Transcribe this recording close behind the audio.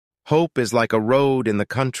Hope is like a road in the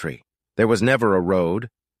country. There was never a road,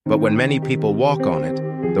 but when many people walk on it,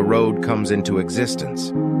 the road comes into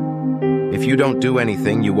existence. If you don't do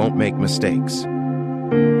anything, you won't make mistakes.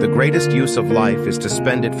 The greatest use of life is to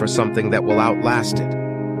spend it for something that will outlast it.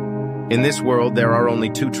 In this world, there are only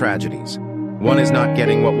two tragedies. One is not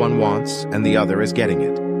getting what one wants, and the other is getting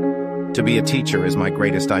it. To be a teacher is my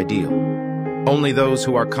greatest ideal. Only those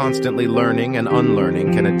who are constantly learning and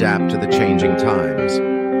unlearning can adapt to the changing times.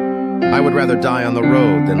 I would rather die on the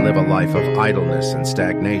road than live a life of idleness and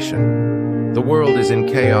stagnation. The world is in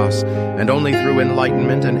chaos, and only through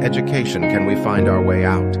enlightenment and education can we find our way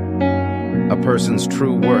out. A person's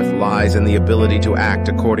true worth lies in the ability to act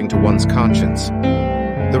according to one's conscience.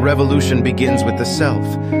 The revolution begins with the self,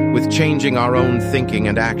 with changing our own thinking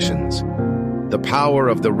and actions. The power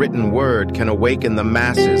of the written word can awaken the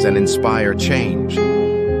masses and inspire change.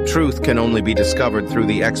 Truth can only be discovered through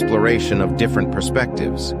the exploration of different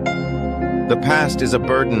perspectives. The past is a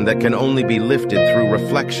burden that can only be lifted through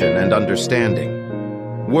reflection and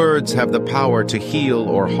understanding. Words have the power to heal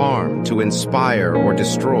or harm, to inspire or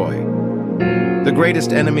destroy. The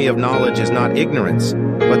greatest enemy of knowledge is not ignorance,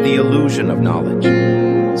 but the illusion of knowledge.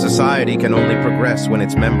 Society can only progress when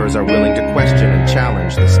its members are willing to question and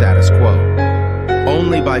challenge the status quo.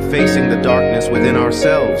 Only by facing the darkness within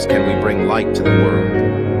ourselves can we bring light to the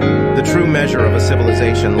world. The true measure of a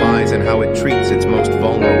civilization lies in how it treats its most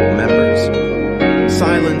vulnerable members.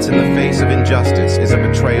 Silence in the face of injustice is a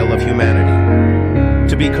betrayal of humanity.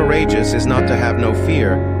 To be courageous is not to have no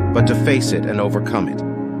fear, but to face it and overcome it.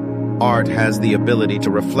 Art has the ability to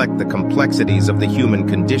reflect the complexities of the human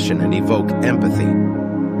condition and evoke empathy.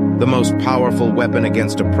 The most powerful weapon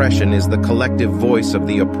against oppression is the collective voice of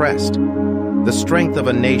the oppressed. The strength of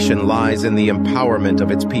a nation lies in the empowerment of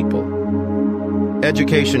its people.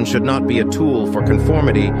 Education should not be a tool for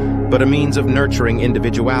conformity, but a means of nurturing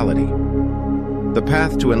individuality. The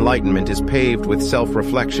path to enlightenment is paved with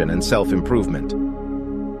self-reflection and self-improvement.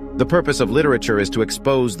 The purpose of literature is to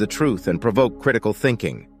expose the truth and provoke critical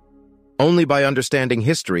thinking. Only by understanding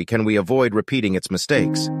history can we avoid repeating its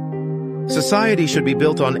mistakes. Society should be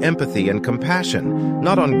built on empathy and compassion,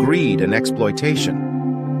 not on greed and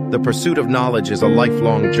exploitation. The pursuit of knowledge is a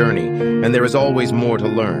lifelong journey, and there is always more to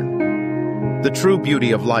learn. The true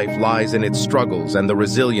beauty of life lies in its struggles and the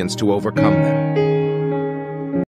resilience to overcome them.